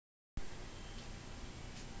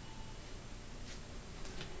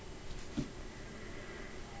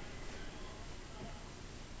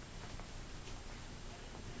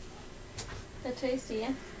tasty,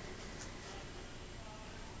 yeah?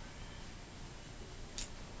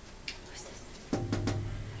 What's this?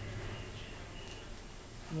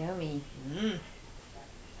 Yummy. Mmm.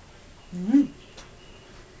 Mmm.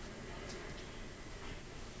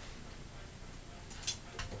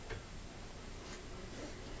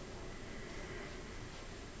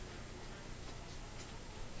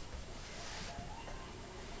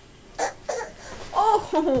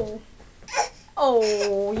 Oh!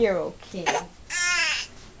 Oh, you're okay.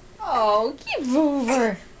 Oh, give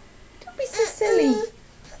over. Don't be so silly.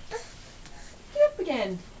 Get up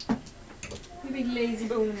again. You big lazy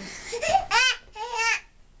bones.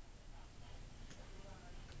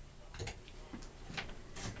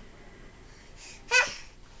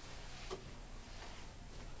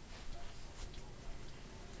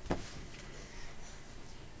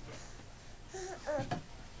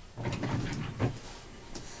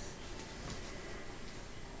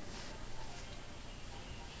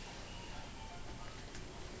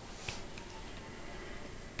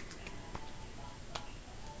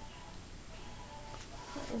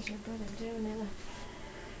 What is your brother doing, Ella?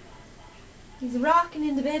 He's rocking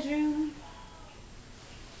in the bedroom.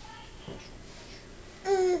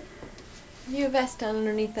 You have a vest on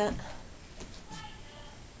underneath that.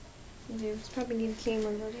 You do. It's probably need a clean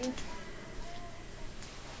one though, do you?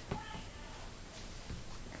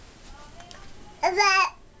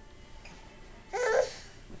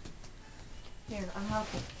 Here, I'll help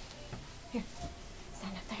you. Here,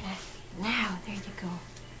 stand up there now. Now, there you go.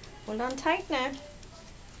 Hold on tight now.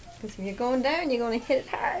 Because when you're going down, you're going to hit it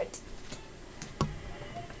hard.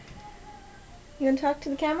 You want to talk to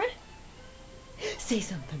the camera? Say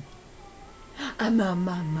something. Ma.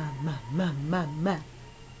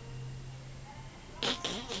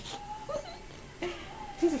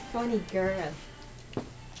 Who's a funny girl?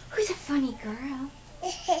 Who's a funny girl?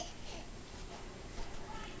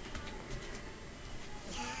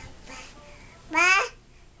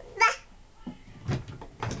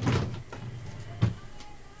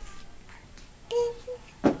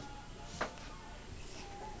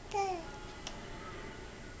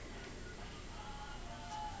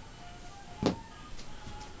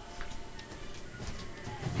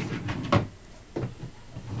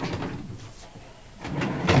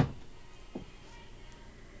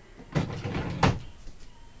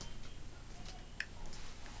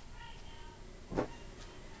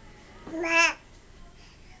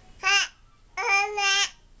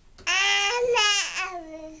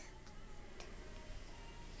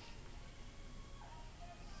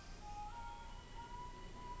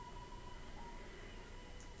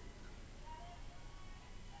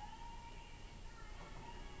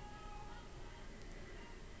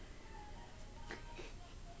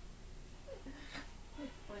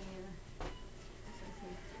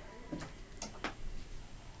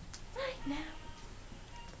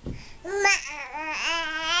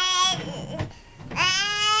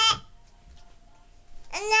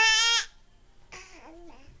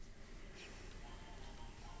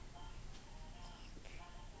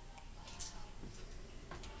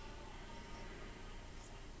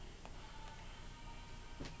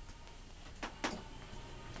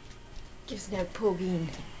 Just now pogging.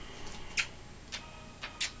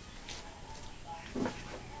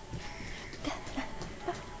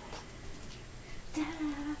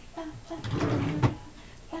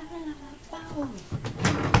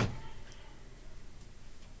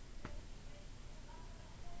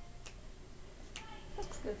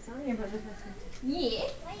 That's a good song, your brother. Yeah.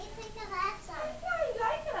 What do you think of that song? I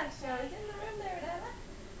like it actually. I was in the room there with Ella.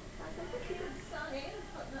 I was like, that's a good song. Anna's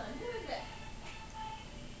putting on. Who is it?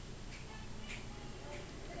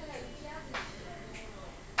 Look at how jazzy shit going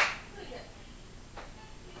on. Who is it?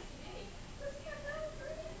 PCB. Pussycat Dolls,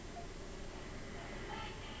 really?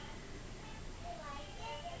 You like it?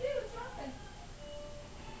 I do, it's rocking.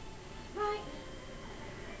 Right.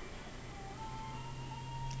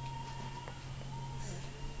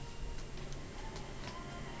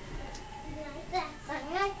 You like that song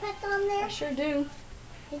I put on there? I sure do.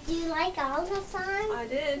 Did you like all the songs? I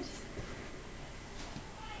did.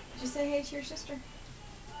 Did you say hey to your sister?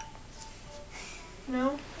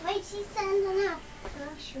 No? Wait, she's standing up.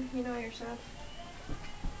 Ah, sure, you know yourself.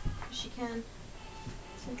 She can.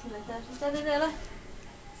 Something like that. Is that it, Ella?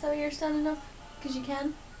 Is that why you're standing up? Because you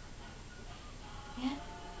can? Yeah?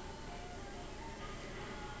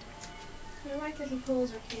 I like little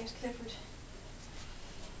poser, Kate Clifford.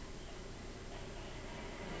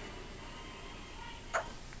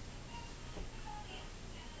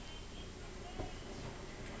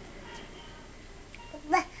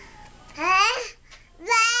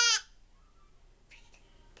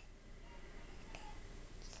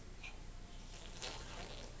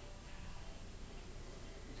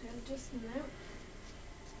 Just now.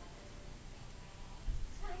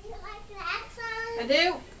 So you like that song? I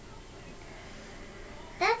do.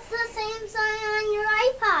 That's the same song on your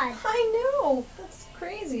iPod. I know. That's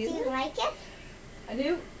crazy, Do isn't you it? like it? I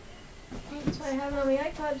do. That's why I have it on my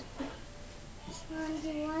iPod. Sean, do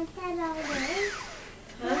you want that all day?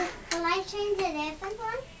 Huh? Will I change a different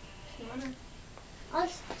one? You wanna? I'll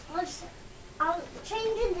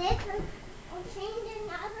change a different. I'll change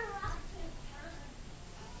another rocket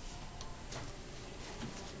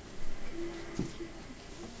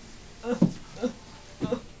song.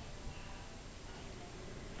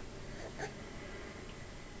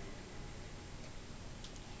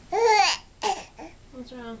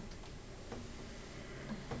 What's wrong?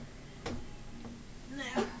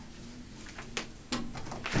 No.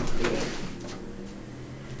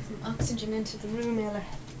 Some oxygen into the room, Ella.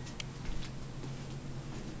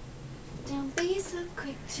 Don't be so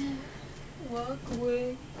quick to walk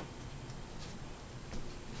away.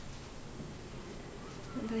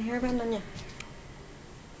 Put a hairband on you.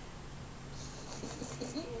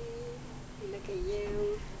 Look at you.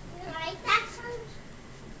 You like that song?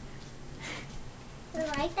 You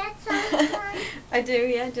like that song, Sean? I do,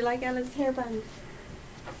 yeah. Do you like Ella's hairband?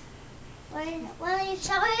 Will you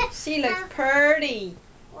show you? She looks pretty.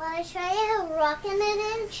 Will I show you how rocking it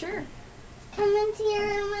is? Sure. Come into your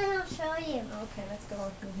room and I'll show you. Okay, let's go.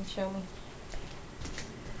 You can show me.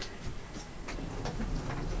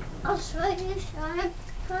 I'll show you, Sean.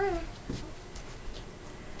 Come on.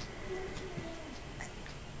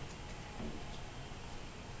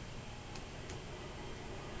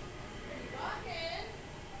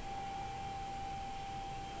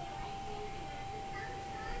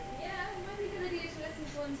 Yeah, it might be a good idea to listen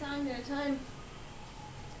to one song at a time.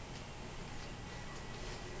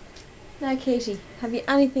 Now, Katie, have you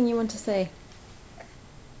anything you want to say?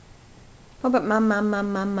 What about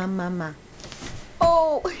ma?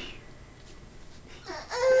 Oh!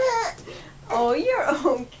 Oh, you're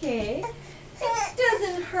okay. It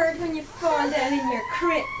doesn't hurt when you fall down in your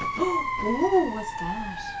crib. Oh, what's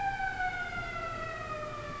that?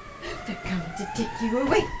 They're coming to take you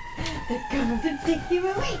away. They're coming to take you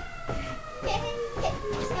away.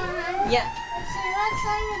 Sean, Yeah. see what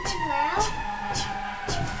song it is now?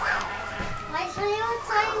 I show you what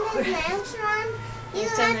song it is now, Sean?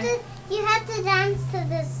 Stand You have to dance to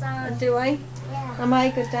this song. Do I? Yeah. Am I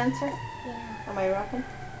a good dancer? Yeah. Am I rocking?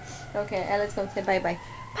 Okay, Ella's going to say bye-bye.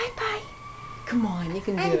 Bye-bye. Come on, you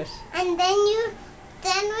can do it. And then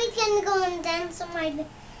we can go and dance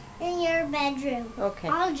in your bedroom. Okay.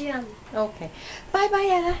 I'll jump. Okay. Bye-bye,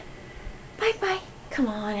 Ella. Bye-bye. Come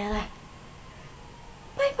on, Ella.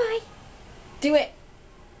 Bye-bye. Do it.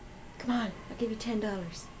 Come on, I'll give you $10. Do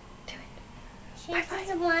it. She Bye-bye.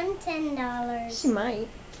 just won $10. She might.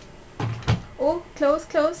 Oh, close.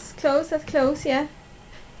 That's close, yeah.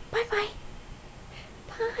 Bye-bye.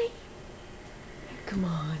 Bye. Come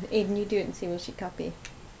on, Aiden, you do it and see will she copy.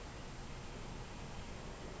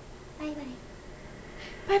 Bye bye.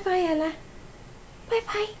 Bye-bye, Ella.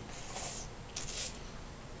 Bye-bye.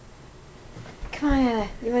 Come on, Ella.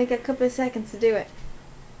 You only got a couple of seconds to do it.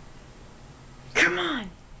 Come on.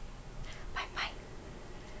 Bye-bye.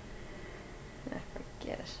 Ah,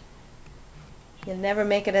 forget it. You'll never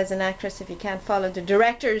make it as an actress if you can't follow the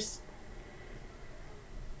director's